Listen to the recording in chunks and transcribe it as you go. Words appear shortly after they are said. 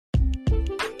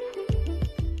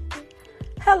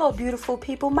Hello, beautiful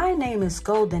people. My name is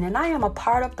Golden, and I am a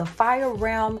part of the Fire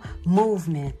Realm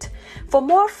movement. For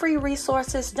more free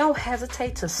resources, don't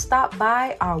hesitate to stop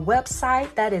by our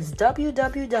website. That is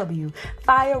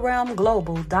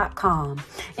www.firerealmglobal.com.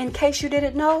 In case you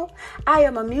didn't know, I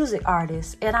am a music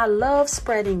artist, and I love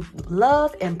spreading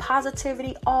love and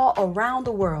positivity all around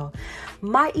the world.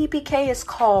 My EPK is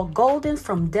called Golden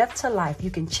from Death to Life.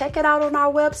 You can check it out on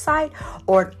our website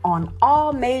or on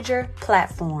all major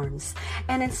platforms.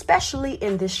 And especially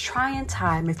in this trying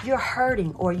time, if you're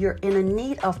hurting or you're in a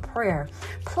need of prayer,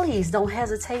 please don't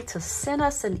hesitate to send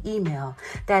us an email.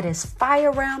 That is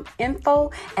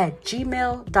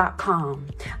firerealminfo@gmail.com.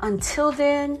 Until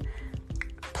then,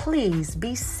 please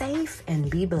be safe and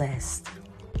be blessed.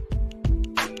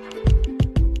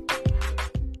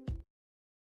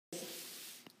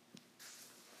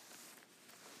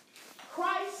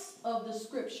 Christ of the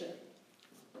Scripture.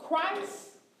 Christ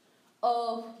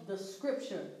of the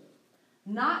Scripture.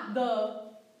 Not the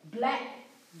black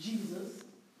Jesus,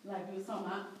 like we were talking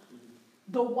about.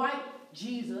 The white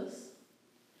Jesus.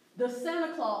 The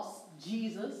Santa Claus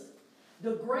Jesus.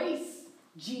 The grace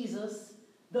Jesus.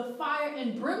 The fire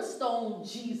and brimstone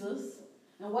Jesus.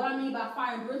 And what I mean by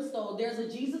fire and brimstone, there's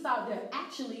a Jesus out there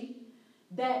actually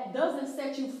that doesn't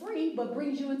set you free but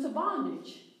brings you into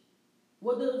bondage.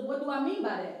 What do I mean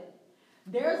by that?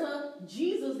 There's a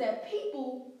Jesus that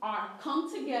people are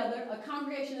come together, a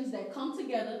congregation that come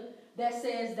together that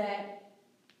says that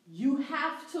you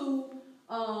have to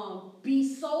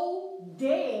be so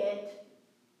dead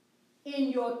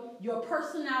in your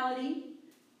personality,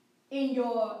 in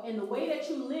the way that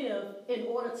you live in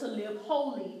order to live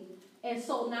holy. And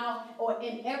so now, or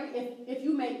in if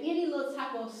you make any little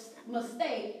type of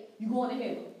mistake, you're going to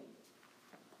hell.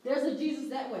 There's a Jesus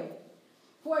that way.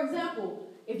 For example,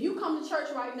 if you come to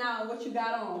church right now and what you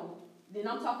got on, then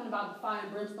I'm talking about the fire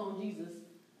and brimstone Jesus.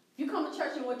 If you come to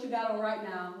church and what you got on right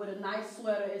now with a nice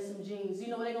sweater and some jeans, you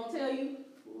know what they're going to tell you?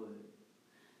 What?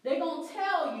 They're going to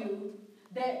tell you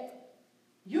that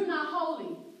you're not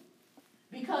holy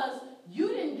because you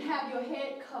didn't have your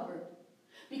head covered,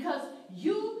 because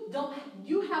you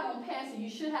have on pants and you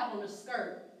should have on a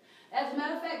skirt. As a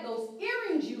matter of fact, those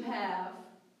earrings you have,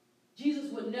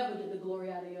 Jesus would never get the glory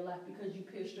out of your life because you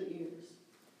pierced your ears.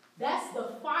 That's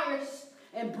the fire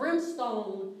and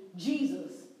brimstone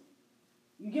Jesus.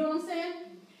 You get what I'm saying?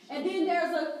 And then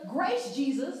there's a grace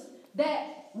Jesus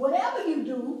that whatever you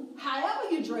do, however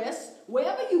you dress,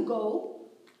 wherever you go,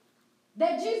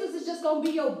 that Jesus is just going to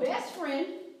be your best friend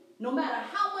no matter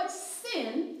how much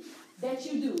sin that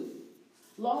you do.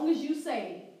 Long as you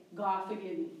say, God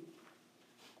forgive me.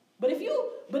 But if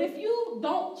you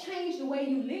don't change the way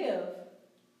you live,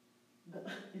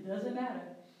 it doesn't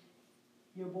matter.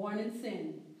 You're born in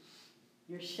sin.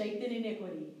 You're shaped in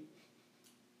iniquity.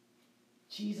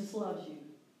 Jesus loves you.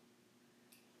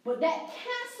 But that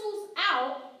cancels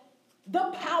out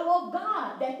the power of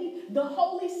God, the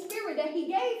Holy Spirit that He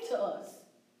gave to us.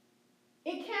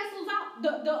 It cancels out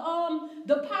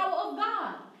the power of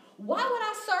God. Why would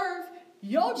I serve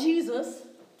your Jesus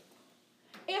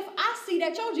if I see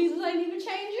that your Jesus ain't even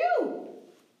changed you?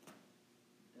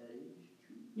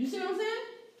 You see what I'm saying?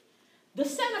 The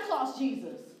Santa Claus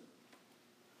Jesus.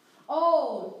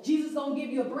 Oh, Jesus going to give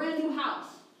you a brand new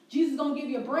house. Jesus going to give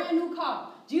you a brand new car.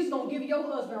 Jesus going to give you your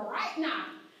husband right now.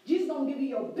 Jesus going to give you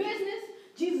your business.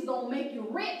 Jesus going to make you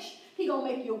rich. He going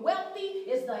to make you wealthy.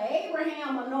 It's the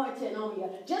Abraham anointing on you.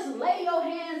 Just lay your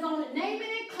hands on it, name it,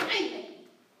 and claim it.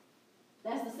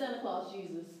 That's the Santa Claus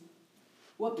Jesus.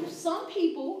 Well, some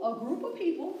people, a group of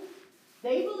people,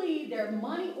 they believe they're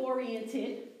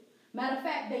money-oriented. Matter of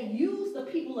fact, they use the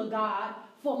people of God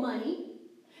for money.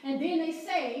 And then they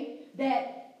say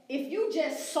that if you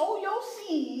just sow your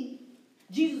seed,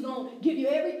 Jesus is going to give you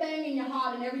everything in your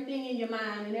heart and everything in your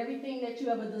mind and everything that you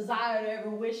ever desired or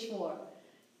ever wished for.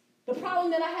 The problem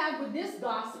that I have with this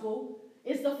gospel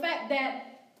is the fact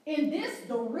that in this,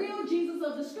 the real Jesus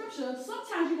of the Scripture,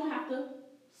 sometimes you're going to have to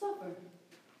suffer.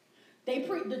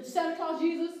 The Santa Claus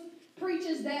Jesus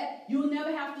preaches that you'll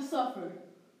never have to suffer.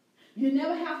 You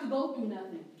never have to go through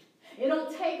nothing. It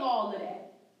don't take all of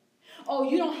that. Oh,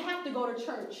 you don't have to go to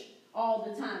church all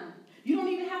the time. You don't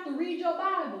even have to read your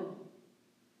Bible.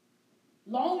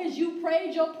 Long as you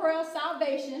prayed your prayer of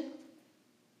salvation,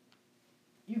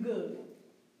 you good.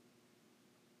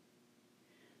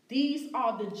 These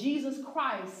are the Jesus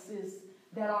Christs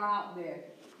that are out there.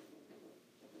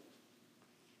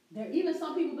 Even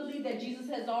some people believe that Jesus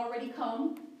has already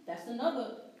come. That's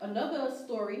another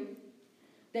story.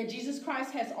 That Jesus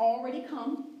Christ has already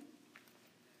come.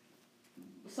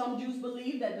 Some Jews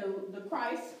believe that the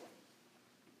Christ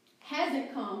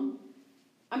hasn't come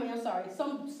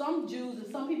some Jews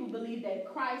and some people believe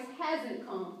that Christ hasn't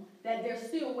come, that they're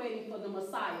still waiting for the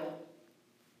Messiah.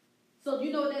 So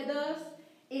you know what that does?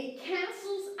 It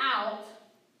cancels out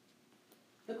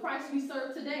the Christ we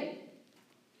serve today.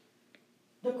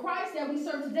 The Christ that we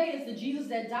serve today is the Jesus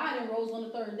that died and rose on the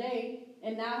third day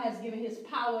and now has given his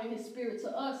power and his spirit to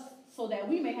us so that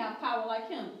we may have power like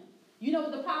him. You know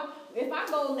what the power, if I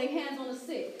go lay hands on the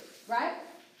sick, right?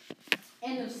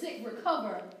 And the sick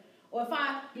recover, or if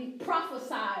I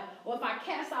prophesy, or if I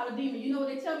cast out a demon, you know what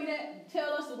they tell me that?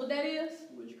 Tell us what that is?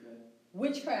 Witchcraft.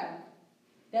 Witchcraft.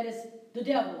 That is the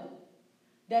devil.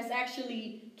 That's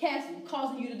actually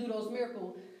causing you to do those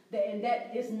miracles. And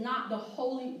that is not the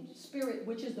Holy Spirit,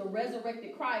 which is the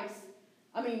resurrected Christ.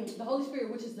 The Holy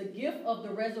Spirit, which is the gift of the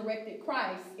resurrected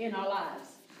Christ in our lives.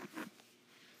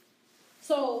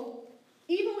 So,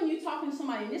 even when you're talking to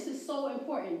somebody, and this is so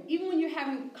important, even when you're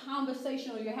having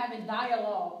conversation or you're having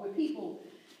dialogue with people,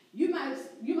 you might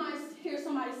hear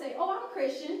somebody say, "Oh, I'm a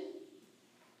Christian."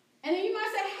 And then you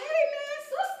might say, "Hey, man,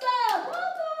 sister,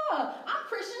 brother, I'm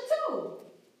Christian too."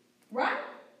 Right?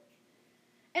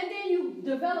 And then you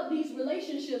develop these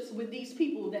relationships with these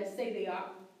people that say they are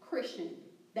Christian,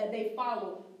 that they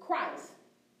follow Christ.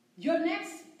 Your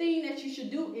next thing that you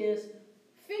should do is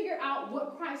figure out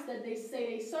what Christ that they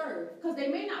say they serve, because they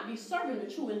may not be serving the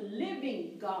true and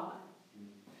living God.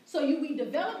 So we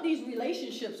develop these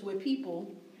relationships with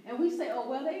people, and we say, "Oh,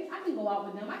 well, I can go out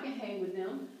with them. I can hang with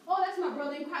them. Oh, that's my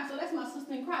brother in Christ. Oh, that's my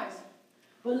sister in Christ."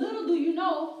 But little do you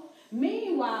know,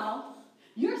 meanwhile,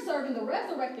 you're serving the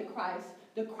resurrected Christ,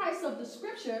 the Christ of the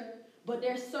Scripture, but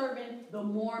they're serving the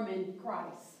Mormon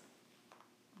Christ.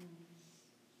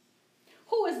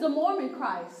 Who is the Mormon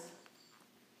Christ?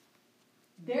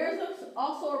 There's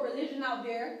also a religion out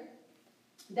there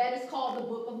that is called the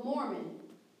Book of Mormon.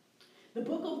 The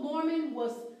Book of Mormon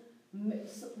was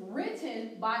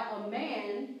written by a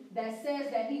man that says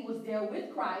that he was there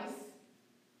with Christ.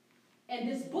 And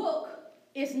this book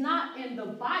is not in the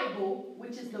Bible,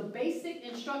 which is the basic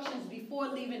instructions before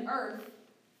leaving earth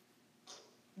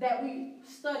that we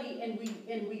study and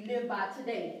we live by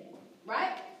today,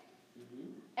 right?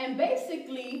 Mm-hmm. And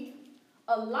basically,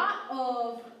 a lot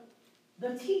of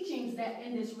the teachings that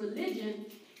in this religion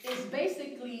is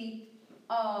basically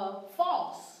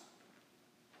false.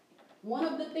 One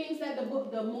of the things that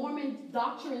the Mormon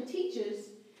doctrine teaches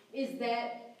is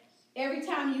that every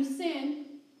time you sin,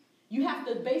 you have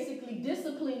to basically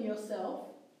discipline yourself.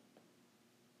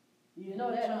 You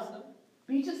know that, huh?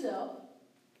 Beat yourself.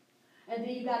 And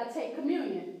then you got to take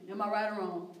communion. Am I right or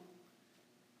wrong?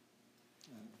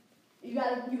 You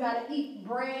got to eat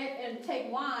bread and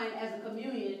take wine as a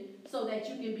communion so that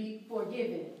you can be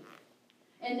forgiven.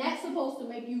 And that's supposed to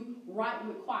make you right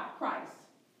with Christ.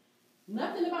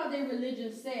 Nothing about their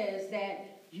religion says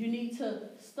that you need to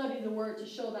study the word to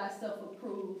show thyself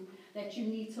approved, that you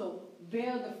need to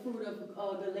bear the fruit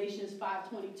of Galatians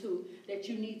 5:22, that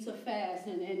you need to fast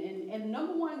and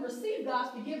number one, receive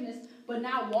God's forgiveness, but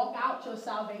now walk out your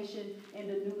salvation and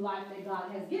the new life that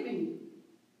God has given you.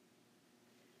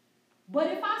 But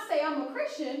if I say I'm a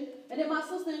Christian, and then my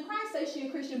sister in Christ says she's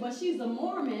a Christian, but she's a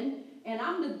Mormon, and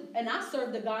I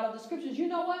serve the God of the Scriptures, you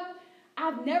know what?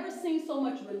 I've never seen so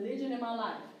much religion in my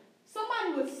life.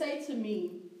 Somebody would say to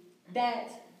me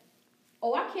that,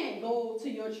 "Oh, I can't go to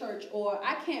your church," or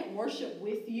 "I can't worship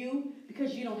with you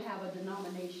because you don't have a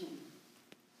denomination."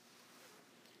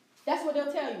 That's what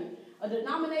they'll tell you. A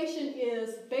denomination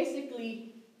is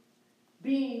basically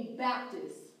being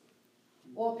Baptist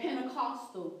or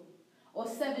Pentecostal or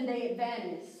Seventh-day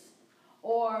Adventist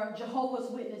or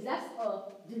Jehovah's Witness. That's a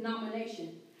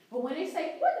denomination. But when they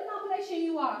say, "What denomination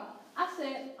you are?" I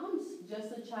said, "I'm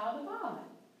just a child of God."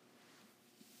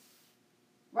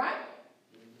 Right?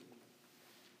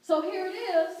 So here it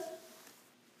is.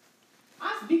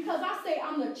 Because I say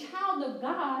I'm the child of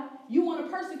God, you want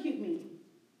to persecute me.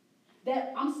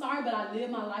 That I'm sorry, but I live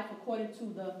my life according to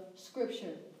the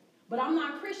Scripture. But I'm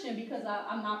not Christian because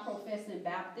I'm not professing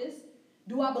Baptist.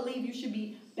 Do I believe you should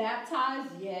be baptized?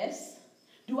 Yes.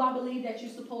 Do I believe that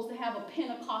you're supposed to have a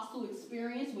Pentecostal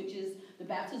experience, which is the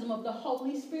baptism of the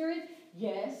Holy Spirit?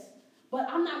 Yes. But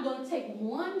I'm not going to take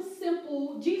one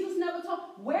simple, Jesus never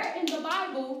taught, where in the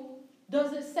Bible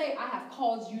does it say I have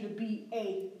caused you to be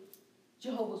a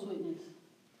Jehovah's Witness?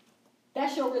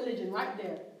 That's your religion right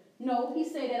there. No, he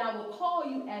said that I will call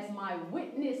you as my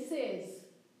witnesses.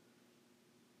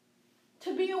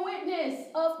 To be a witness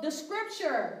of the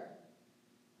Scripture.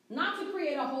 Not to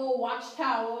create a whole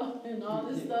watchtower and all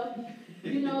this stuff.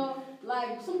 You know,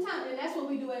 like sometimes, and that's what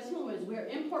we do as humans. We're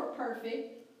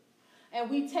imperfect. And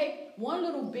we take one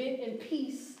little bit and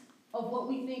piece of what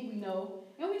we think we know,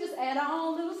 and we just add our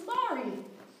own little story.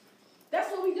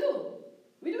 That's what we do.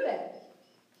 We do that.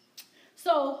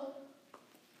 So,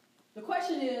 the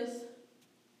question is,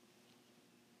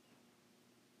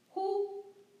 who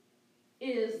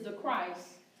is the Christ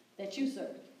that you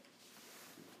serve?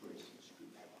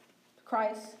 The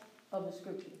Christ of the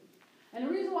Scripture. And the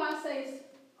reason why I say it's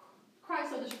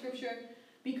Christ of the Scripture,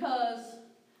 because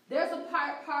there's a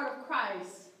part of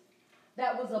Christ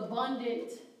that was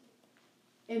abundant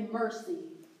in mercy.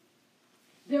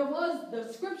 There was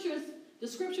the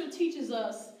scripture teaches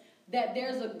us that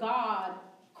there's a God,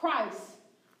 Christ,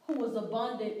 who was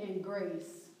abundant in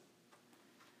grace.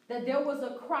 That there was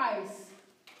a Christ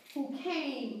who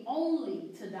came only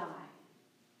to die.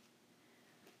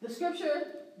 The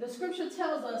scripture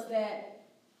tells us that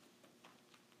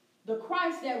the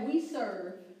Christ that we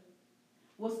serve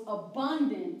was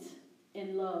abundant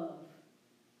in love.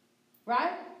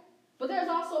 Right? But there's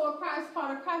also a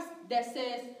part of Christ that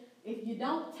says, if you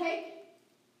don't take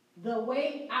the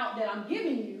way out that I'm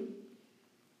giving you,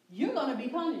 you're going to be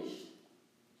punished.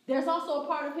 There's also a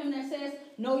part of him that says,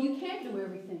 no, you can't do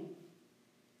everything.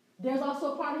 There's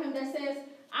also a part of him that says,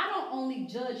 I don't only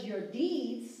judge your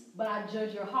deeds, but I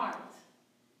judge your heart.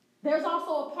 There's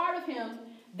also a part of him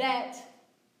that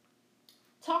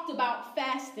talked about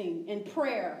fasting and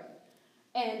prayer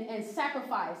and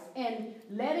sacrifice and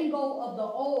letting go of the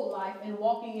old life and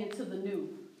walking into the new.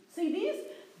 See,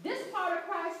 this part of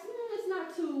Christ is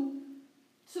not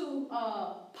too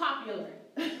popular.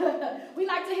 We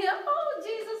like to hear, oh,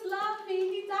 Jesus loved me.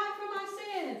 He died for my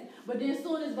sins. But then as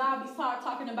soon as God starts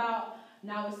talking about,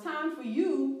 now it's time for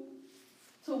you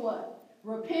to what?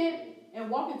 Repent and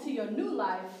walk into your new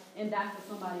life and die for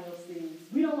somebody else's sins.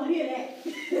 We don't want to hear that.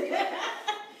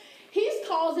 He's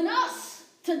causing us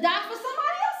to die for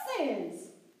somebody else's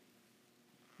sins.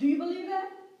 Do you believe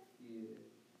that? Yeah.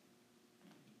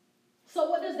 So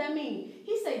what does that mean?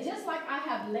 He said, just like I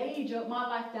have laid my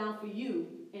life down for you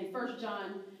in 1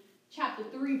 John chapter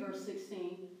 3, verse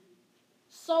 16,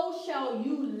 so shall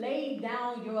you lay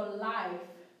down your life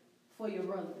for your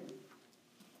brethren.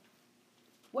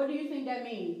 What do you think that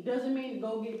means? Does it mean to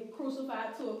go get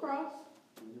crucified to a cross?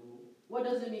 No. What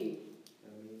does it mean?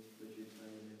 That means put your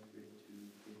time and effort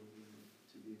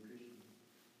to be a Christian.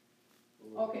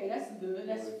 Okay, that's good.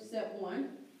 That's step one.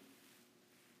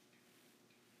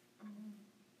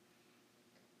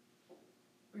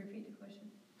 Repeat the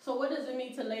question. So what does it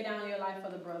mean to lay down your life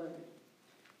for the brethren?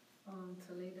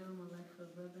 To lay down my life for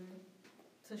the brethren,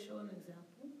 to show an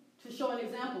example. To show an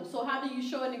example. So how do you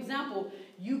show an example?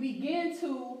 You begin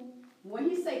to, when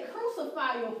he say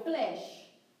crucify your flesh,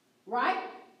 right?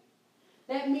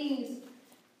 That means,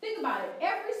 think about it.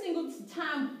 Every single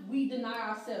time we deny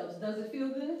ourselves, does it feel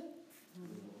good?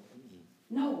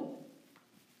 No.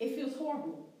 It feels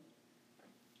horrible.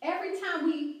 Every time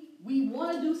we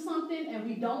want to do something and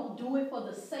we don't do it for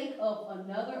the sake of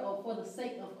another or for the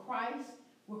sake of Christ,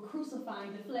 we're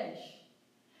crucifying the flesh.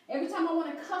 Every time I want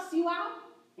to cuss you out,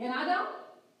 and I don't,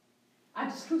 I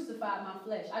just crucified my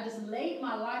flesh. I just laid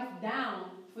my life down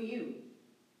for you.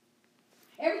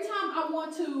 Every time I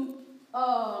want to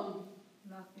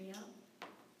knock me out.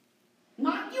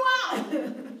 Knock you out. I don't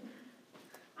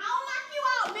knock you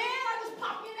out, man. I just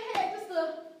pop you in the head just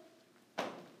to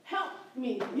help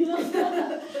me. You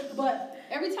know? But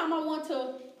every time I want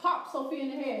to pop Sophie in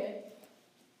the head,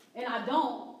 and I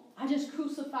don't, I just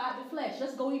crucified the flesh.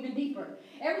 Let's go even deeper.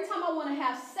 Every time I want to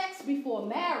have sex before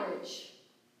marriage,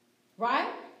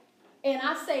 right? And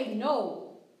I say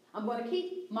no. I'm going to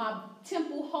keep my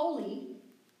temple holy,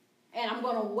 and I'm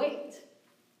going to wait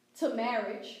to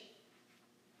marriage.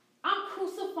 I'm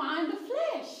crucifying the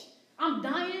flesh. I'm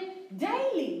dying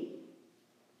daily.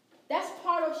 That's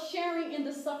part of sharing in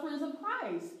the sufferings of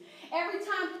Christ. Every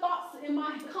time thoughts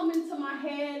come into my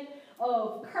head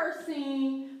of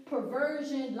cursing,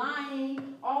 perversion,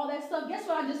 lying, all that stuff, guess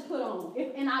what I just put on?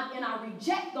 And I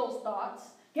reject those thoughts.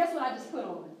 Guess what I just put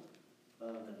on?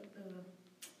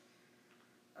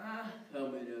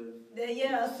 Helmet of...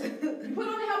 Yes. You put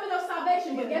on the helmet of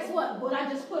salvation, but guess what? What I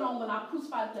just put on when I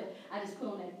crucified the flesh, I just put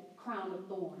on that crown of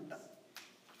thorns.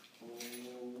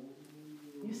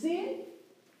 You see it?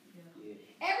 Yeah.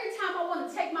 Every time I want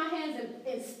to take my hands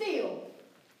and steal,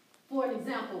 for an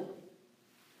example,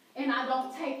 and I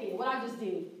don't take it, what I just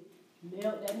did,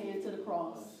 nailed that hand to the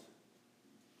cross.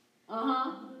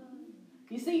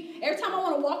 You see, every time I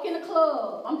want to walk in a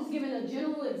club, I'm just giving the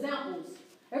general examples.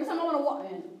 Every time I want to walk,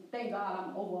 and thank God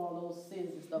I'm over all those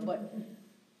sins and stuff, but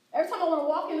every time I want to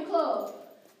walk in the club,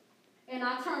 and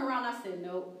I turn around, I said,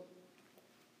 nope.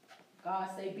 God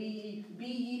say, be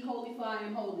ye holy, for I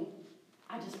am holy.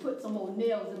 I just put some more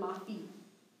nails in my feet.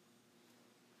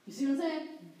 You see what I'm saying?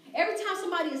 Every time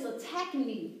somebody is attacking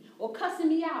me or cussing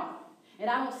me out, and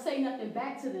I don't say nothing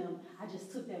back to them, I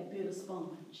just took that bitter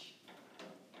sponge.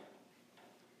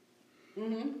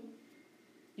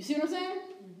 You see what I'm saying?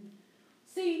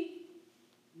 See,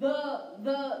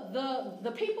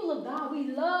 the people of God,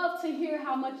 we love to hear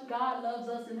how much God loves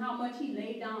us and how much he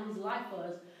laid down his life for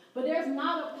us. But there's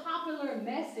not a popular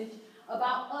message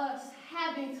about us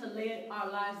having to lay our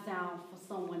lives down for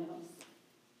someone else.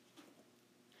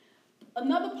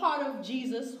 Another part of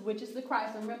Jesus, which is the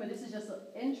Christ, and remember this is just an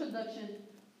introduction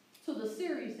to the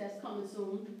series that's coming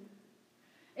soon,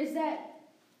 is that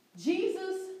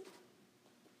Jesus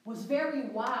was very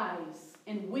wise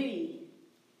and witty.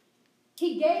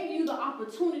 He gave you the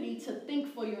opportunity to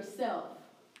think for yourself.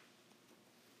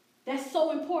 That's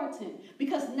so important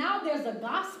because now there's a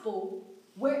gospel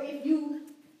where if you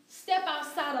step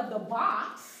outside of the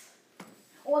box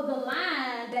or the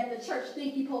line that the church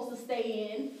think you're supposed to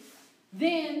stay in,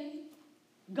 then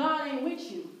God ain't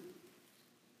with you.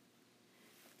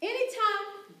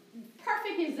 Anytime,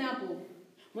 perfect example,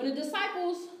 when the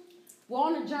disciples were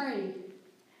on a journey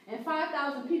and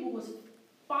 5,000 people was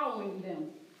following them,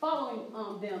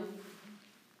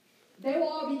 they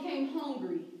all became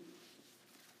hungry.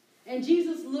 And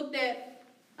Jesus looked at,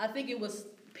 I think it was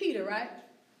Peter, right?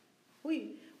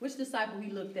 Which disciple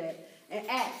he looked at? And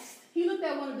asked. He looked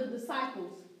at one of the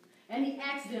disciples and he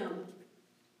asked them,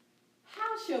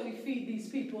 how shall we feed these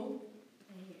people?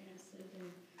 And he answered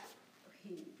them,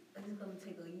 he's going to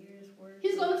take a year's worth.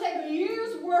 He's going to take a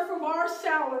year's worth of our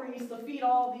salaries to feed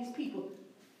all these people.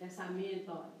 That's how men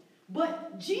thought.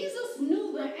 But Jesus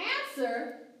knew the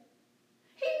answer.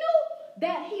 He knew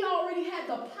that he already had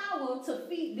the power to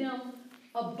feed them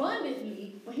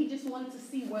abundantly, but he just wanted to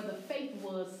see where the faith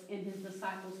was in his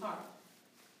disciples' heart.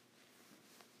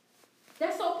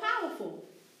 That's so powerful.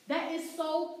 That is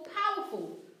so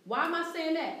powerful. Why am I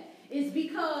saying that? It's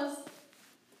because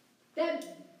that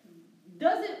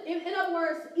doesn't, in other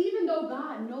words, even though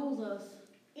God knows us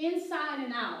inside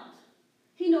and out,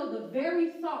 he knows the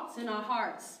very thoughts in our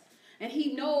hearts, and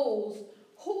he knows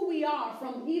who we are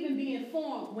from even being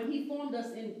formed. When he formed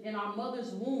us in our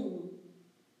mother's womb,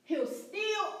 he'll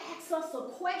still ask us a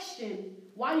question.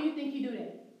 Why do you think he do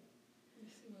that? You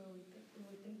see what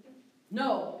we're thinking?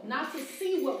 No, not to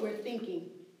see what we're thinking,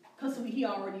 because he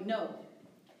already knows.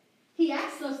 He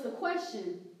asks us the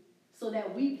question so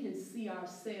that we can see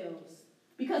ourselves.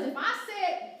 Because if I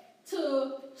said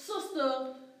to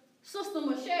Sister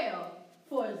Michelle,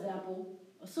 for example,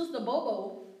 or Sister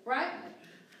Bobo, right?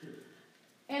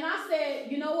 And I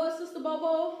said, you know what, Sister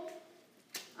Bobo?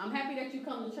 I'm happy that you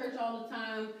come to church all the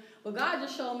time, but God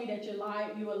just showed me that you're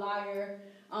a liar,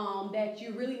 that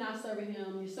you're really not serving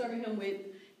him. You're serving him with,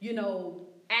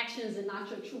 actions and not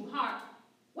your true heart.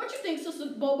 What you think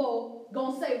Sister Bobo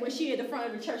gonna say when she at the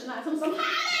front of the church night? Hallelujah!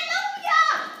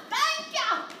 Thank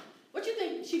you! What you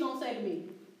think she gonna say to me?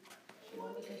 She gonna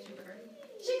look at you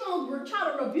crazy. She gonna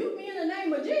try to rebuke me in the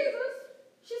name of Jesus.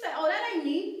 She said, oh, that ain't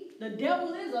me. The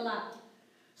devil is a lie.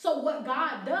 So what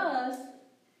God does,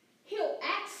 he'll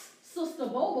ask Sister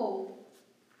Bobo,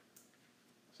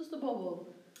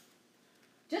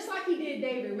 just like he did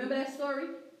David. Remember that story?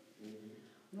 Mm-hmm.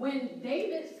 When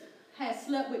David had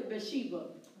slept with Bathsheba,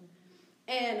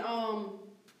 and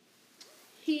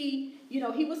he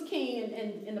was king,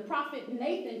 and the prophet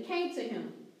Nathan came to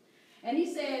him, and he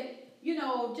said,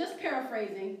 just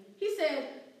paraphrasing, he said,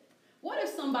 what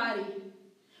if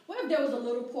there was a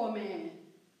little poor man,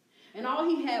 and all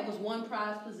he had was one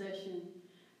prized possession,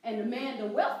 and the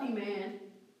wealthy man,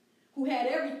 who had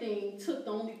everything, took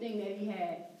the only thing that he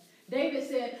had. David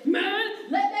said, man,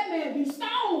 let that man be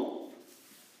stoned.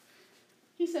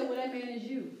 He said, well, that man is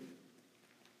you.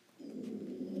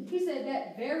 He said,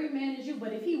 that very man is you.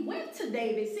 But if he went to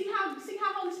David, see how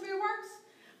Holy Spirit works?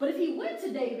 But if he went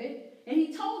to David and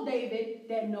he told David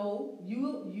that no,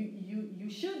 you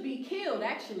should be killed,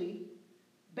 actually,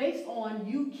 based on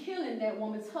you killing that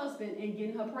woman's husband and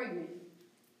getting her pregnant.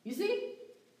 You see?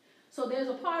 So there's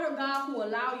a part of God who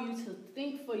allows you to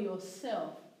think for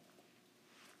yourself.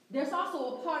 There's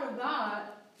also a part of God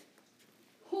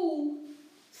who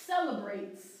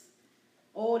celebrates.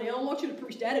 Oh, they don't want you to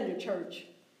preach that in the church.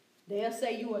 They'll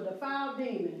say you a defiled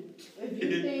demon.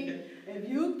 If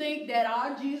you think that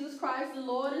our Jesus Christ, the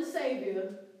Lord and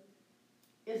Savior,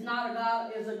 is not a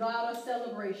God, is a God of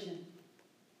celebration.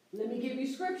 Let me give you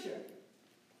scripture.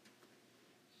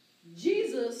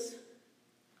 Jesus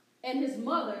and his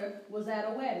mother was at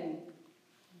a wedding.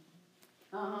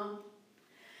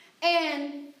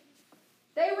 And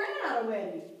they ran out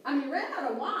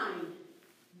of wine.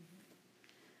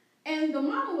 And the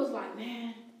mama was like,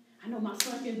 man, I know my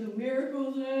son can do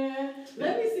miracles, man.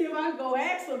 Let me see if I can go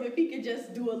ask him if he can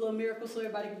just do a little miracle so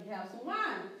everybody can have some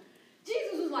wine.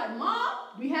 Jesus was like,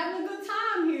 Mom, we having a good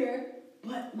time here,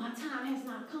 but my time has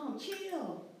not come.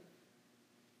 Chill.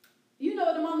 You know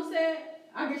what the mama said?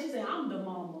 I guess she said, I'm the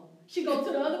mama. She go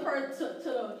to the other person,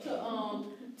 to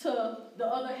the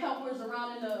other helpers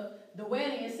around in the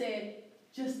wedding and said,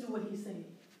 just do what he said.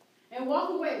 And walk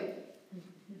away.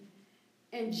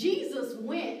 And Jesus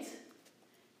went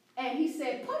and he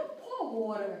said, pour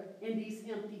water in these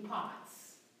empty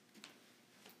pots.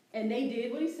 And they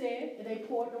did what he said, and they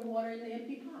poured the water in the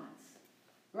empty pots.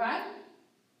 Right?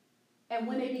 And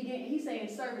when they began, he's saying,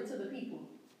 serve it to the people.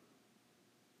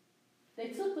 They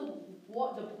took the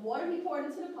water he poured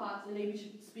into the pots, and they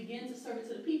began to serve it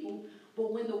to the people.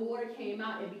 But when the water came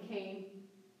out, it became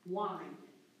wine.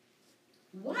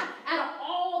 Why? Out of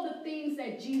all the things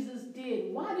that Jesus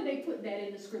did, why did they put that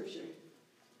in the scripture?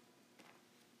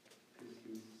 Because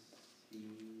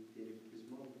he did it with his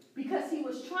mom. Because he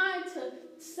was trying to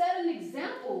set an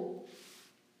example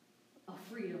of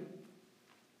freedom.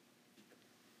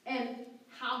 And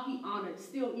how he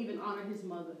still even honored his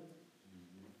mother.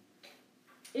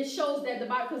 It shows that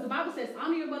because the Bible says,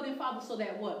 honor your mother and father so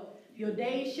that what? Your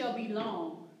days shall be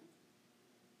long.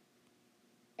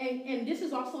 And this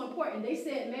is also important. They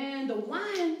said, man, the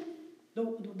wine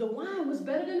was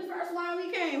better than the first wine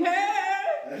we came.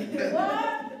 Hey!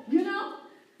 What? You know?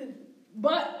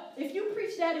 But if you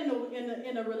preach that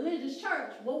in a religious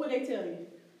church, what would they tell you?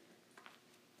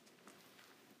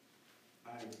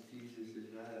 Jesus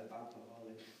is not an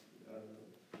alcoholic.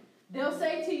 They'll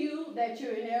say to you that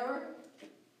you're in error.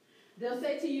 They'll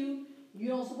say to you, you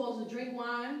don't supposed to drink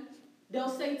wine. They'll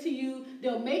say to you,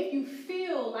 they'll make you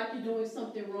feel like you're doing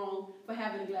something wrong for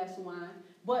having a glass of wine.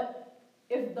 But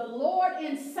if the Lord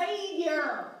and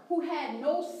Savior, who had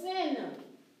no sin,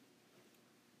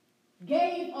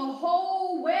 gave a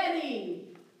whole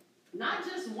wedding, not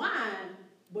just wine,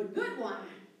 but good wine,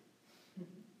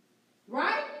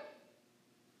 right?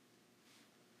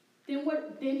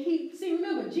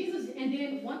 Remember, Jesus, and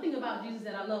then one thing about Jesus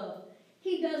that I love,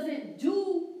 he doesn't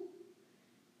do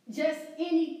just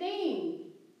anything.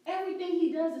 Everything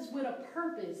he does is with a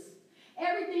purpose.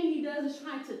 Everything he does is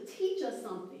trying to teach us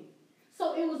something.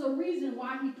 So it was a reason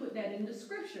why he put that in the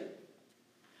scripture.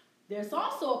 There's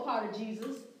also a part of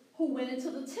Jesus who went into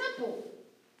the temple.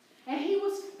 And he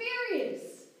was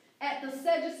furious at the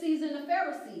Sadducees and the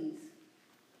Pharisees.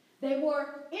 They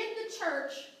were in the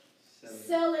church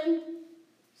selling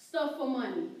stuff for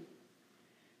money.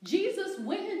 Jesus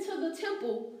went into the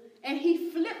temple and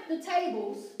he flipped the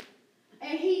tables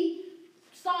and he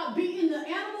started beating the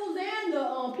animals and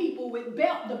the people with the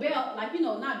belt, like,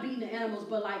 not beating the animals,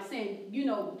 but like saying,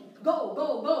 go, go,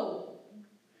 go.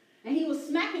 And he was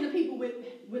smacking the people with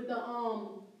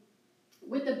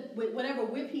whatever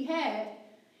whip he had.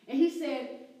 And he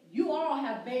said, you all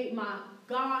have made my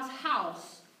God's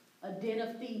house a den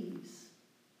of thieves.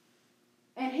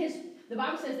 And the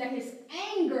Bible says that his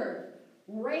anger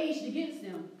raged against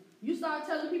them. You start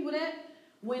telling people that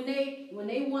when they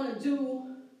want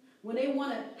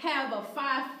to have a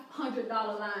 $500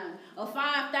 line, a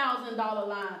 $5,000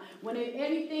 line,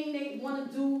 anything they want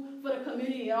to do for the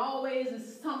community, it always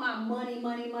is talking about money,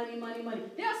 money, money, money, money.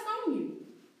 They'll stone you.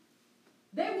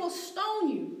 They will stone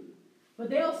you. But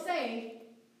they'll say,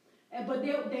 but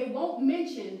they won't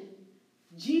mention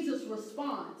Jesus'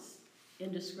 response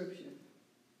in the scripture.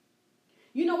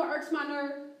 You know what irks my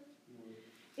nerve?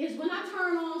 Is when I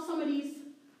turn on some of these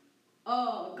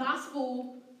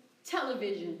gospel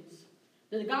televisions,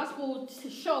 the gospel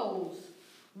shows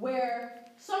where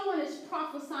someone is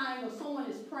prophesying or someone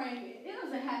is praying. It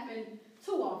doesn't happen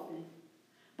too often.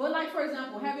 But like, for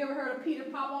example, have you ever heard of Peter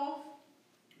Popoff?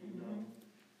 No.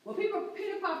 Well,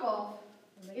 Peter Popoff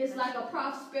is like a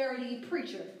prosperity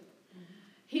preacher.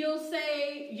 He'll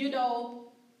say,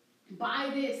 buy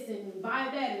this and buy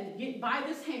that and buy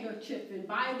this handkerchief and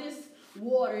buy this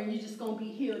water and you're just going to be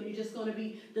healed. You're just going to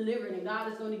be delivered and God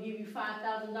is going to give you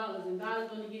 $5,000 and God is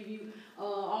going to give you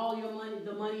all your money,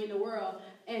 the money in the world.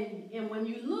 And when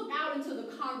you look out into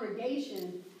the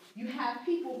congregation, you have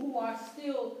people who are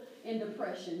still in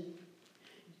depression.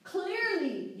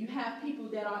 Clearly, you have people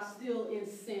that are still in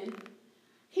sin.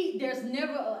 There's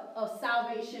never a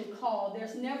salvation call.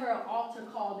 There's never an altar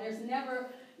call. There's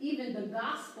never even the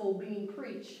gospel being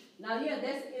preached. Now,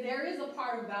 there is a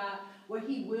part of God where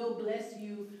he will bless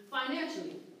you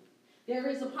financially. There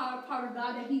is a part of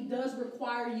God that he does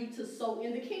require you to sow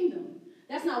in the kingdom.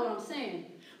 That's not what I'm saying.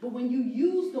 But when you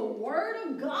use the word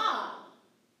of God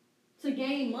to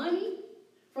gain money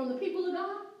from the people of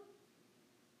God,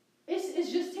 it's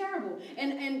it's just terrible.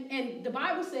 And the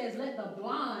Bible says, let the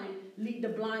blind lead the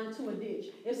blind into a ditch.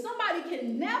 If somebody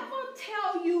can never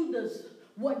tell you this,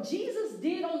 what Jesus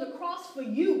did on the cross for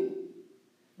you,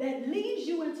 that leads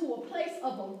you into a place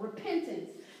of a repentance,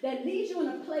 that leads you in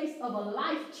a place of a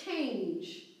life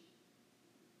change.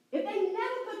 If they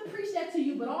never could preach that to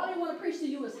you, but all they want to preach to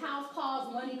you is house,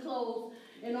 cars, money, clothes,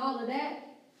 and all of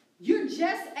that, you're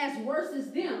just as worse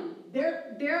as them.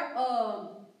 They're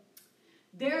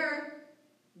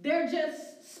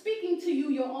just speaking to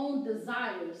you your own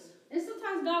desires. And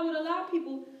sometimes God would allow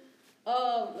people,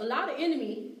 allow the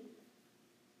enemy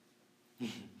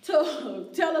to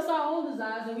tell us our own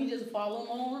desires, and we just follow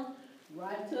them on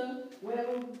right to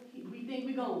wherever we think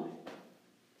we're going.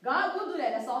 God will do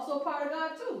that. That's also a part of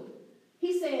God too.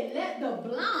 He said, let the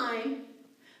blind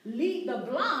lead the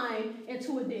blind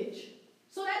into a ditch.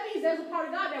 So that means there's a part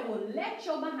of God that will let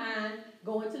your behind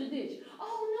go into the ditch.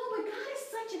 Oh no, but God is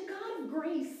such a God of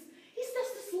grace. He's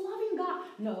just this loving God.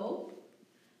 No.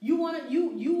 You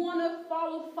wanna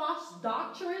follow false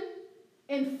doctrine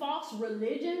and false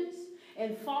religions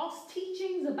and false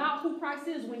teachings about who Christ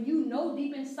is when you know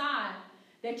deep inside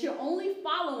that you're only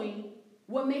following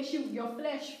what makes your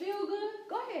flesh feel good?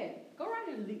 Go ahead. Go right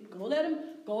ahead. Go let him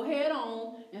go head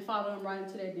on and follow him right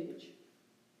into that ditch.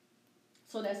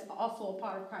 So that's also a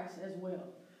part of Christ as well.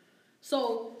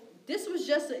 So this was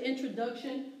just an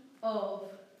introduction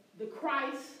of the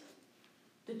Christ,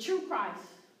 the true Christ,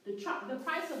 the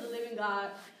Christ of the living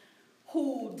God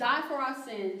who died for our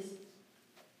sins,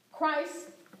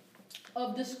 Christ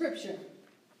of the Scripture.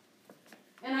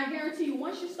 And I guarantee you,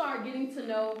 once you start getting to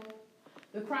know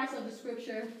the Christ of the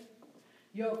Scripture,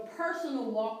 your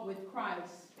personal walk with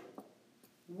Christ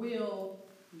will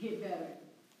get better.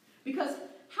 Because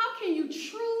how can you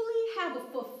truly have a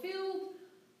fulfilled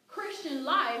Christian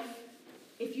life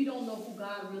if you don't know who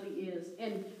God really is?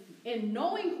 And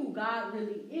knowing who God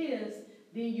really is,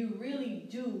 then you really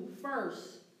do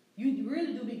first. You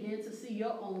really do begin to see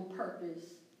your own purpose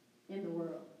in the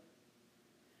world.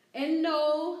 And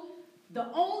no, the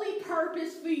only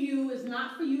purpose for you is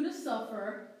not for you to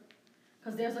suffer,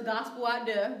 because there's a gospel out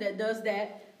there that does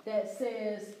that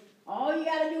says, all you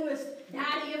got to do is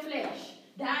die to your flesh,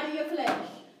 die to your flesh,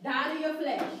 die to your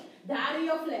flesh, die to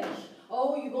your flesh.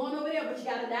 Oh, you're going over there, but you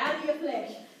got to die to your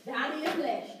flesh, die to your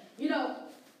flesh. You know,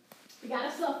 you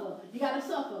got to suffer, you got to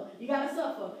suffer, you got to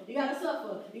suffer, you got to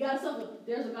suffer, you got to suffer.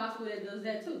 There's a gospel that does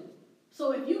that too.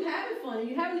 So if you're having fun and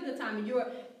you're having a good time and you're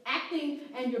acting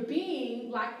and you're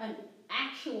being like an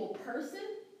actual person,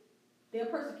 they'll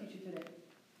persecute you for that.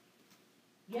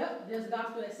 Yep, there's a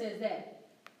gospel that says that.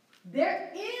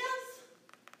 There is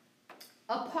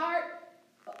a part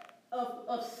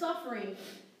of suffering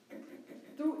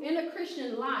in a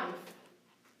Christian life.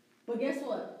 But guess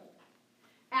what?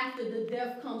 After the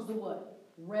death comes the what?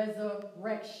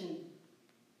 Resurrection.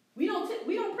 We don't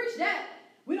preach that.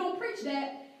 We don't preach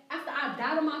that after I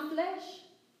die to my flesh.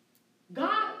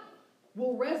 God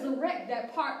will resurrect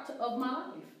that part of my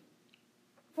life.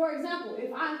 For example,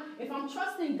 if I'm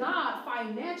trusting God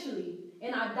financially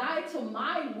and I die to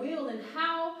my will and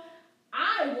how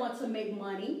I want to make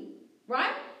money,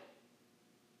 right?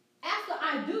 After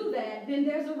I do that, then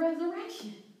there's a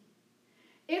resurrection.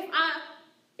 If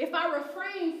I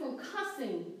refrain from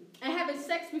cussing and having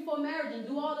sex before marriage and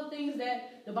do all the things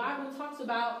that the Bible talks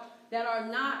about that are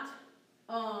not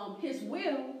His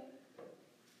will,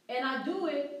 and I do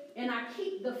it and I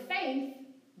keep the faith,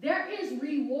 there is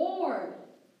reward.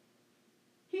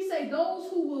 He said, those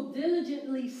who will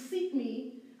diligently seek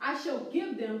me, I shall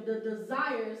give them the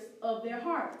desires of their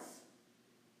hearts.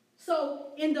 So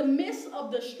in the midst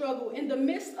of the struggle, in the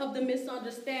midst of the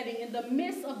misunderstanding, in the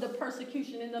midst of the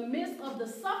persecution, in the midst of the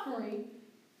suffering,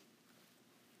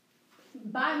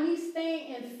 by me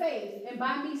staying in faith and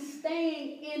by me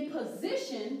staying in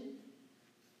position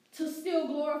to still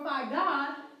glorify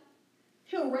God,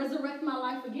 He'll resurrect my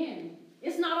life again.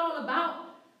 It's not all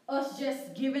about us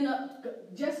just giving up,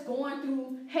 just going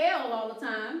through hell all the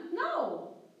time.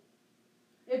 No.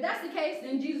 If that's the case,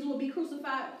 then Jesus will be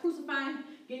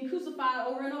getting crucified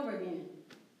over and over again.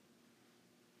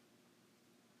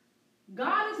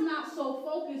 God is not so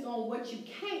focused on what you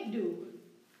can't do.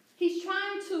 He's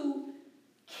trying to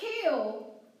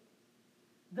kill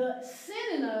the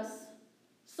sin in us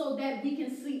so that we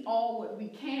can see all what we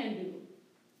can do.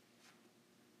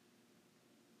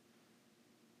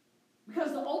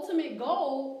 Because the ultimate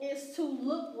goal is to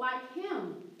look like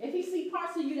Him. If He see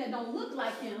parts of you that don't look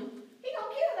like Him, He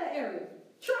gonna kill that area.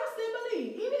 Trust and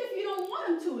believe. Even if you don't want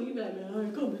Him to, you be like, man, I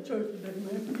ain't come to church today,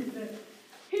 man. Forget that.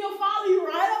 He'll follow you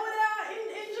right over there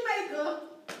in Jamaica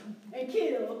and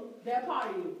kill that part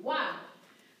of you. Why?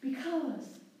 Because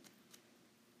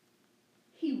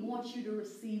wants you to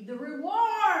receive the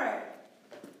reward.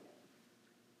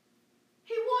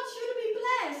 He wants you to be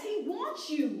blessed. He wants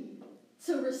you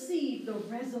to receive the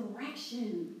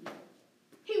resurrection.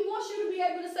 He wants you to be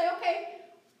able to say, okay,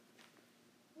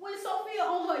 when Sophia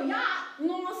on her yacht, you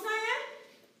know what I'm saying?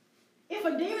 If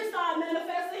a demon started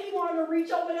manifesting, he wanted to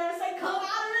reach over there and say, come out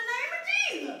in the name of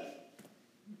Jesus.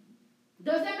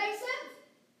 Does that make sense?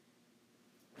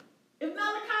 If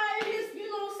Malachi is his, you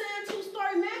know what I'm saying,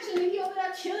 2-story mansion, and he over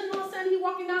there chilling, you know what I'm saying, he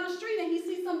walking down the street and he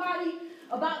sees somebody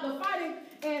about to fight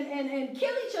and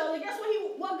kill each other, guess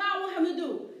what God want him to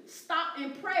do? Stop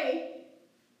and pray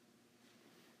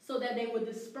so that they would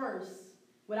disperse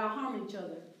without harming each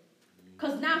other.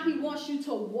 Because now he wants you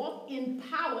to walk in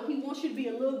power. He wants you to be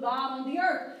a little God on the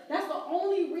earth. That's the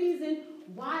only reason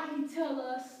why he tells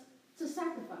us to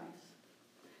sacrifice.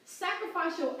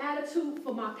 Sacrifice your attitude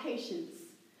for my patience.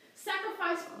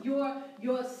 Sacrifice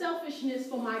your selfishness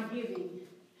for my giving.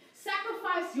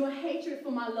 Sacrifice your hatred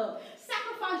for my love.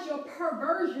 Sacrifice your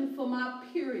perversion for my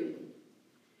purity.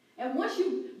 And once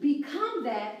you become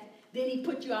that, then he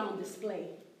put you out on display.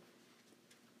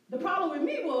 The problem with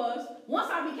me was, once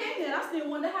I became that, I still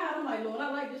wanted to hide. I'm like, Lord,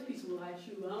 I like this peaceful life.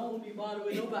 Shoot, I don't want to be bothered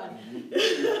with nobody.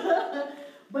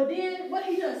 But then what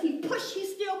he does, he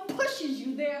still pushes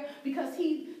you there, because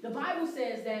the Bible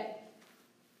says that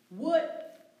would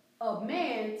a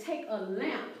man take a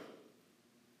lamp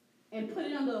and put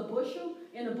it under a bushel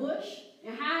in a bush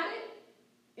and hide it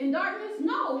in darkness?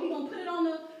 No, he gonna put it on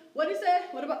the, what he said?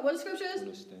 What the scripture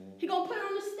is? He gonna put it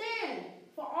on the stand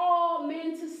for all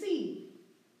men to see.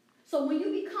 So when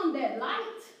you become that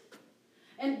light,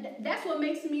 and that's what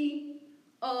makes me,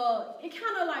 it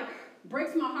kind of like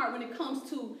breaks my heart when it comes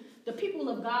to the people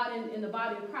of God in the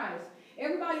body of Christ.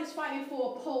 Everybody is fighting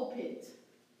for a pulpit.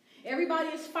 Everybody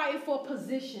is fighting for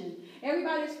position.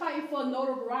 Everybody is fighting for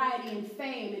notoriety and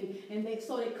fame,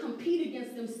 so they compete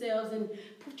against themselves and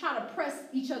try to press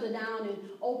each other down and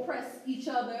oppress each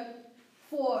other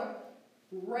for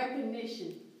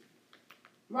recognition.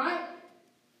 Right?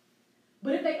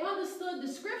 But if they understood the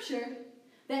scripture,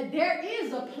 that there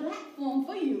is a platform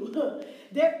for you.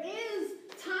 There is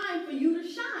time for you to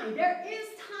shine. There is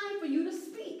time for you to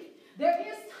speak. There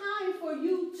is time for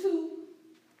you to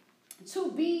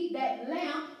be that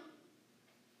lamp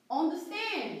on the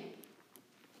stand.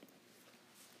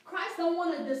 Christ don't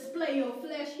want to display your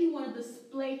flesh. He want to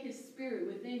display his spirit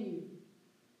within you.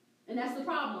 And that's the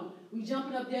problem. We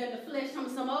jumping up there in the flesh,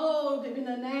 talking some, oh, in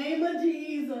the name of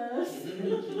Jesus.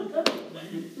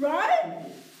 Right?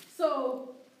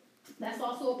 So that's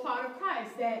also a part of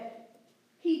Christ, that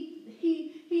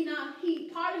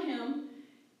part of him,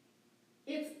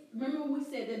 remember we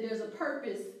said that there's a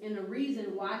purpose and a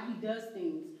reason why he does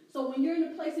things. So when you're in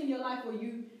a place in your life where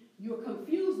you're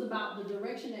confused about the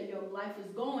direction that your life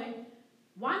is going,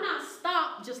 why not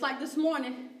stop, just like this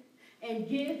morning, and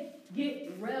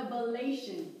get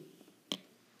revelation?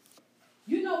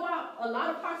 You know why?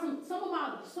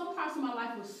 Some parts of my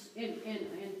life was,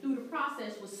 and through the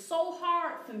process, was so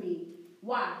hard for me.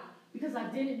 Why? Because I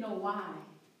didn't know why.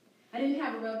 I didn't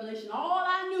have a revelation. All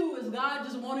I knew is God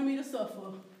just wanted me to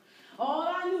suffer. All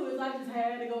I knew is I just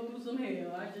had to go through some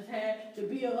hell. I just had to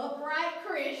be an upright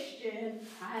Christian.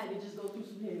 I had to just go through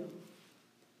some hell.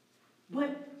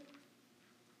 But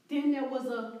then there was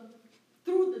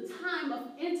through the time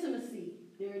of intimacy,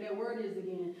 there that word is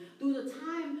again, through the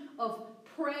time of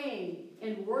praying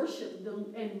and worship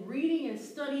and reading and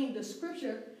studying the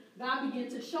scripture, God began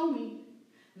to show me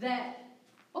that,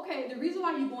 okay, the reason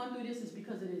why you're going through this is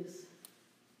because it is.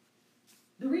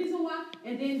 The reason why,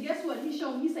 and then guess what? He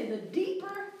showed me, he said, the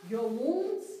deeper your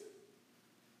wounds,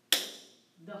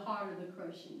 the harder the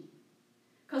crushing.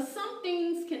 Because some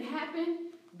things can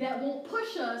happen that won't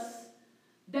push us,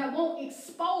 that won't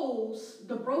expose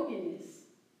the brokenness.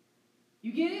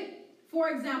 You get it? For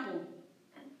example,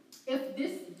 a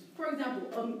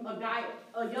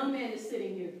young man is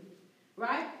sitting here,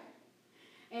 right?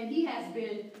 And he has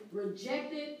been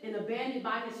rejected and abandoned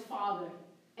by his father.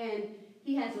 And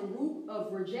he has a root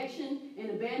of rejection and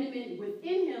abandonment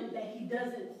within him that he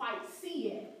doesn't quite see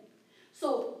yet.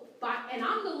 So, and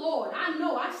I'm the Lord. I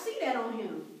know. I see that on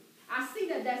him. I see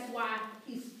that's why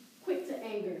he's quick to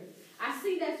anger. I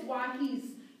see that's why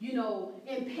he's,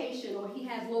 impatient, or he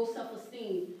has low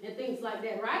self-esteem and things like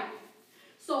that, right?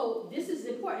 So this is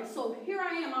important. So here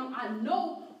I am. I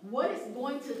know what it's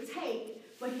going to take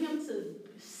for him to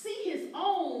see his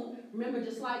own. Remember,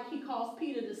 just like he calls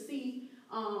Peter to see,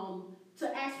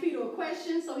 to ask Peter a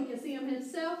question so he can see him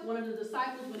himself. One of the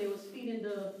disciples, when they was feeding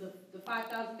the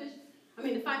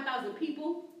 5,000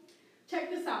 people. Check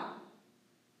this out.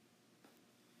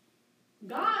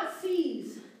 God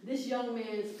sees this young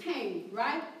man's pain,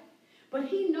 right? But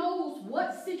he knows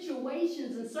what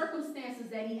situations and circumstances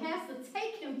that he has to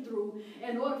take him through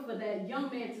in order for that young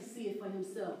man to see it for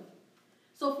himself.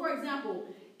 So, for example,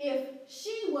 if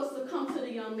she was to come to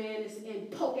the young man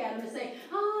and poke at him and say,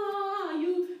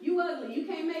 you ugly, you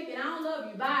can't make it, I don't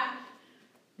love you, bye.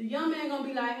 The young man gonna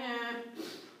be like,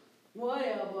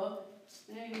 whatever,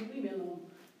 hey, leave me alone.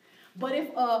 But if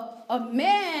a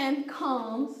man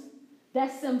comes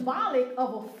that's symbolic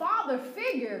of a father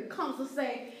figure comes to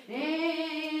say,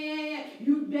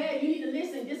 you need to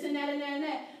listen, this and that and that and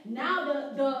that.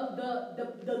 Now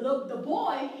the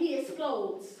boy, he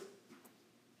explodes.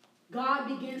 God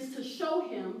begins to show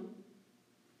him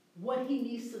what he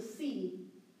needs to see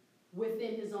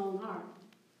within his own heart.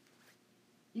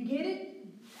 You get it?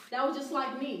 That was just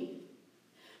like me.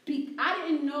 I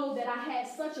didn't know that I had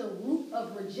such a root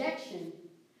of rejection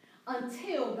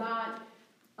until God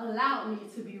allowed me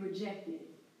to be rejected.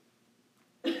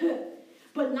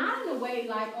 But not in a way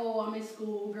like, oh, I'm in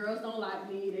school, girls don't like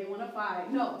me, they want to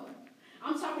fight. No.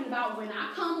 I'm talking about when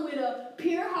I come with a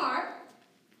pure heart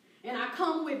and I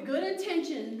come with good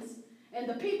intentions, and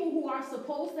the people who are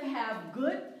supposed to have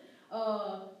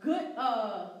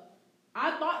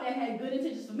I thought that had good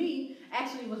intentions for me,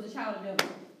 actually was the child of the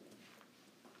devil.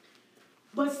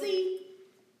 But see,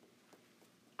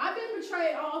 I've been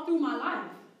betrayed all through my life.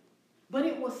 But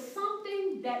it was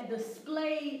something that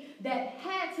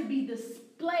had to be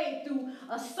displayed through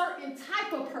a certain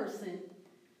type of person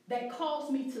that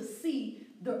caused me to see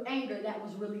the anger that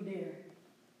was really there.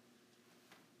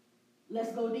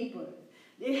 Let's go deeper.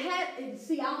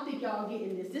 See, I don't think y'all are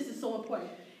getting this. This is so important.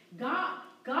 God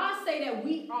say that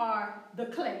we are the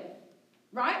clay,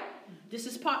 right? This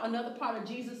is another part of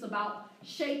Jesus about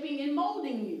shaping and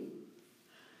molding you.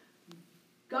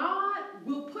 God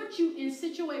will put you in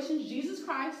situations, Jesus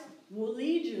Christ will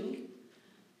lead you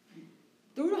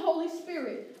through the Holy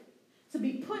Spirit to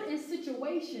be put in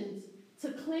situations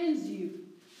to cleanse you.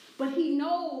 But he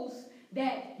knows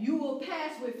that you will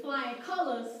pass with flying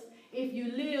colors if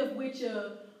you live with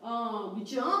your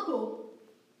uncle.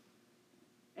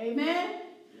 Amen?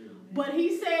 But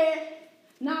he said,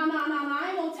 no, I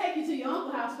ain't going to take you to your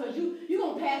uncle's house because you're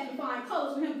going to pass with flying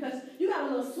colors for him because you got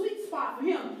a little sweet spot for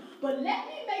him. But let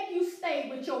me make you stay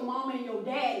with your mama and your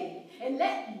daddy and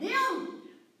let them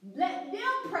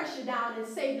press you down and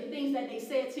say the things that they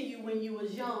said to you when you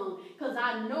was young, because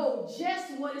I know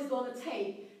just what it's going to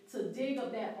take to dig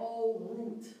up that old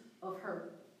root of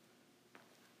hurt.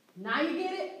 Now you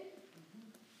get it?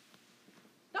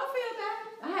 Don't feel bad.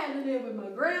 I had to live with my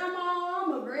grandma,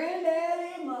 my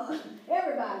granddaddy,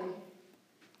 everybody.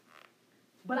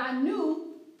 But I knew.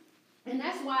 And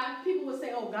that's why people would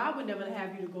say, oh, God would never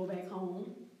have you to go back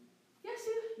home.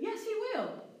 Yes, he will.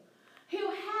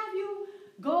 He'll have you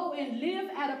go and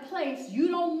live at a place you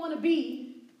don't want to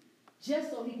be just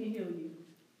so he can heal you.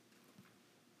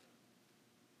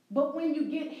 But when you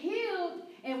get healed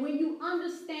and when you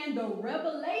understand the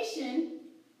revelation,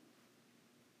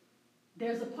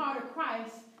 there's a part of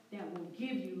Christ that will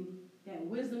give you that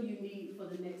wisdom you need for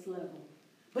the next level.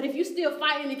 But if you're still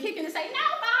fighting and kicking and say, no,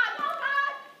 God, no,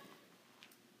 God,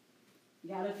 you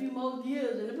got a few more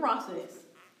years in the process.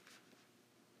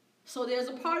 So there's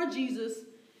a part of Jesus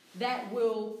that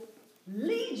will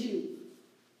lead you.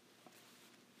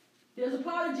 There's a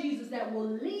part of Jesus that will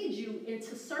lead you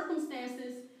into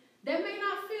circumstances that may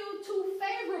not feel too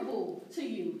favorable to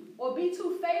you or be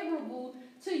too favorable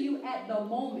to you at the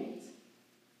moment.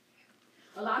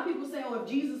 A lot of people say, oh, if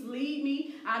Jesus lead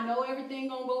me, I know everything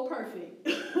going to go perfect.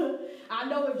 I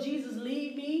know if Jesus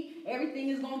lead me, everything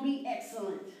is going to be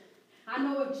excellent. I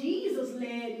know if Jesus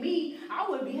led me, I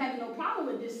wouldn't be having no problem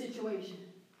with this situation.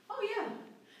 Oh, yeah.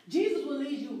 Jesus will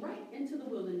lead you right into the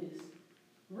wilderness.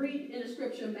 Read in the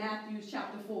scripture, Matthew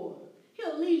chapter 4.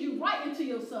 He'll lead you right into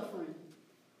your suffering.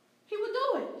 He will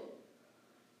do it.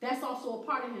 That's also a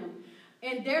part of him.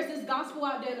 And there's this gospel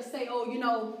out there to say,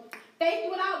 oh, faith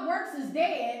without works is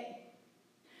dead.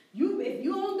 If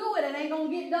you don't do it, it ain't going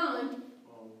to get done.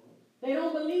 They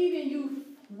don't believe in you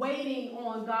waiting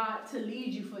on God to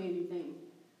lead you for anything.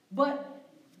 But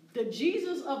the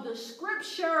Jesus of the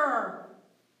scripture,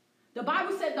 the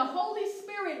Bible said the Holy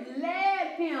Spirit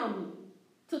led him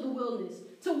to the wilderness.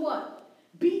 To what?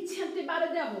 Be tempted by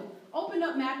the devil. Open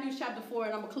up Matthew chapter 4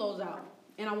 and I'm going to close out.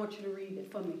 And I want you to read it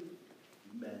for me.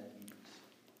 Matthew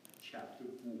chapter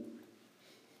 4.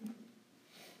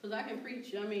 Because I can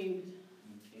preach. You can.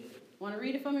 Want to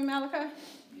read it for me, Malachi?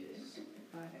 Yes.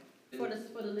 All right.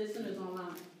 For the listeners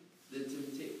online. The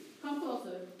temptation. Come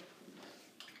closer.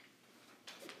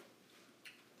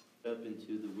 Up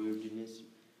into the wilderness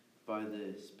by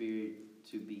the Spirit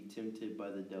to be tempted by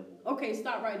the devil. Okay,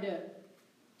 stop right there.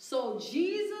 So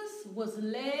Jesus was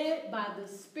led by the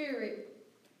Spirit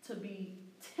to be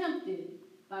tempted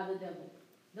by the devil.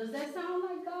 Does that sound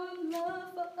like God's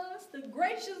love for us? The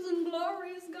gracious and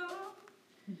glorious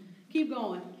God? Keep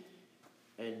going.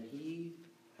 And he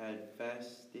had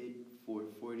fasted for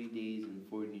 40 days and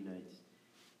 40 nights.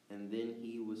 And then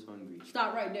he was hungry.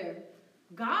 Stop right there.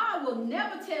 God will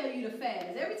never tell you to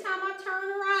fast. Every time I turn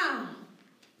around,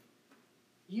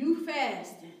 you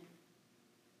fasting.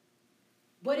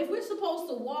 But if we're supposed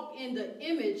to walk in the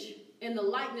image and the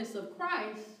likeness of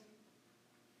Christ,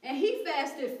 and he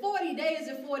fasted 40 days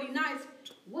and 40 nights,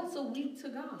 what's a week to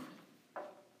God?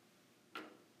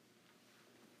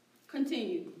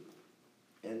 Continue.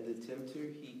 And the tempter,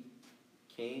 he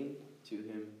came to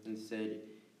him and said,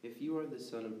 If you are the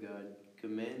Son of God,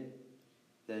 command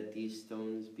that these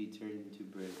stones be turned into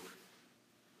bread.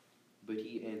 But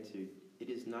he answered, It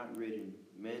is not written,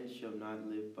 Man shall not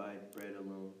live by bread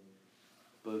alone,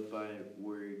 but by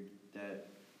word that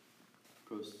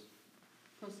proceeds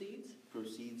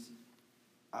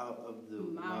out of the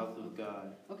mouth of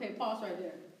God. Okay, pause right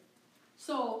there.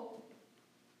 So,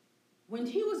 when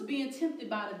he was being tempted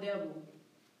by the devil,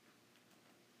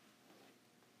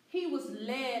 he was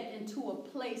led into a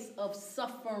place of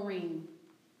suffering.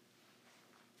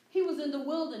 He was in the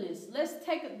wilderness. Let's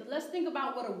think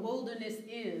about what a wilderness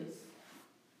is.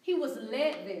 He was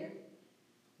led there.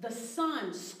 The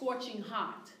sun scorching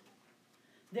hot.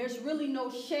 There's really no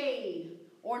shade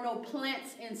or no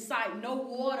plants in sight, no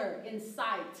water in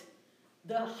sight.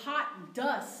 The hot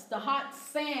dust, the hot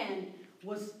sand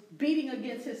was beating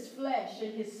against his flesh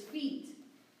and his feet.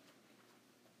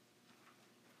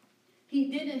 He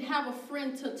didn't have a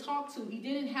friend to talk to. He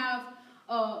didn't have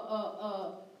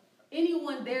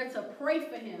anyone there to pray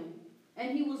for him.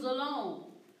 And he was alone.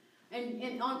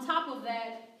 And on top of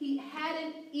that, he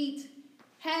hadn't eat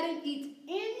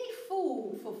any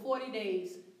food for 40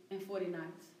 days and 40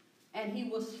 nights. And he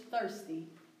was thirsty.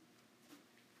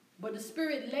 But the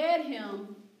Spirit led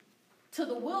him to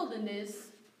the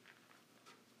wilderness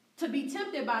to be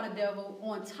tempted by the devil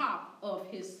on top of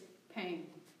his pain.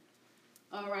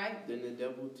 All right? Then the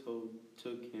devil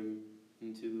took him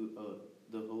into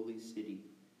the holy city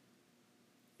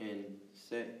and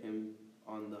set him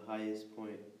on the highest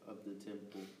point of the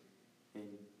temple and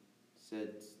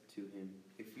said to him,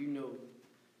 If you know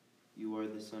you are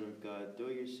the Son of God, throw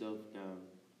yourself down,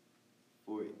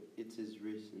 for it is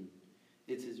written,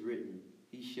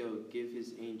 He shall give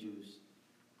his angels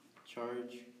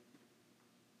charge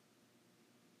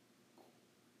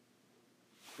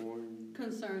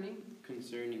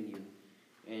concerning you,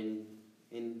 and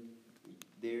in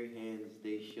their hands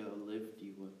they shall lift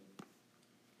you up,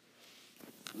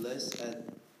 lest at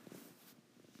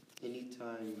any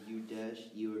time you dash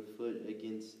your foot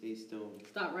against a stone.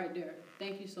 Stop right there.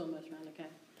 Thank you so much, Malachi.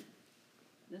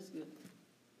 That's good.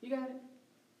 You got it?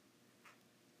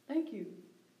 Thank you.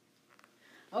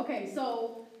 Okay,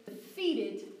 so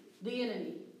defeated the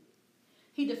enemy.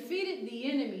 He defeated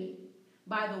the enemy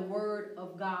by the word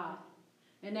of God.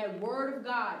 And that word of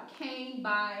God came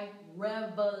by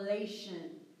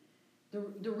revelation.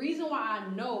 The reason why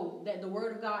I know that the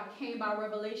word of God came by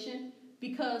revelation,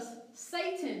 because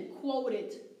Satan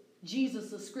quoted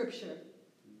Jesus' scripture.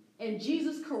 And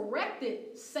Jesus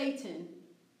corrected Satan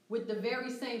with the very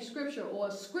same scripture, or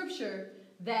a scripture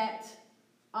that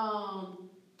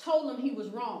told him he was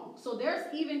wrong. So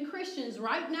there's even Christians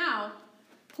right now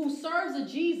who serves a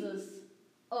Jesus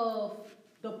of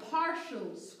the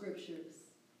partial scriptures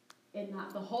and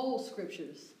not the whole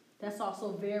scriptures. That's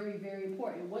also very, very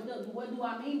important. What do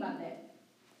I mean by that?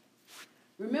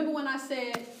 Remember when I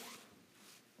said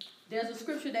there's a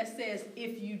scripture that says,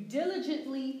 if you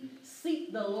diligently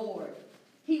seek the Lord,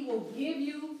 he will give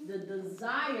you the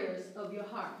desires of your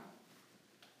heart.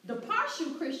 The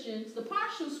partial Christians, the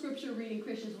partial scripture reading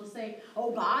Christians will say,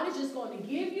 oh, God is just going to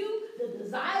give you the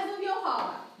desires of your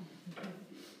heart.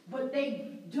 But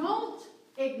they don't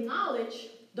acknowledge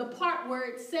the part where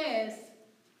it says,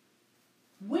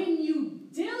 when you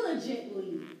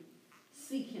diligently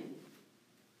seek him.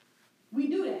 We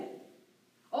do that.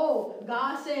 Oh,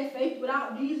 God said faith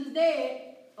without Jesus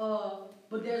dead.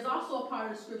 But there's also a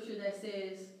part of the scripture that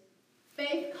says,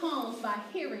 faith comes by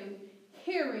hearing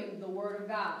the word of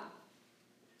God.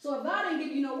 So if God didn't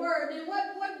give you no word, then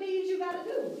what deeds you got to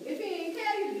do? If he ain't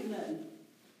tell you to do nothing.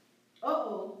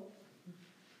 Uh-oh.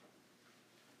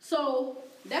 So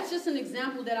that's just an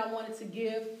example that I wanted to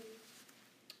give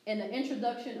in the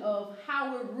introduction of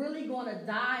how we're really going to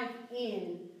dive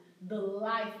in the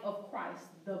life of Christ,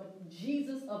 the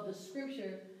Jesus of the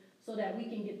scripture, so that we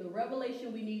can get the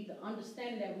revelation we need, the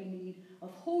understanding that we need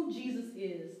of who Jesus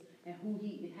is and who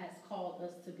he has called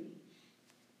us to be.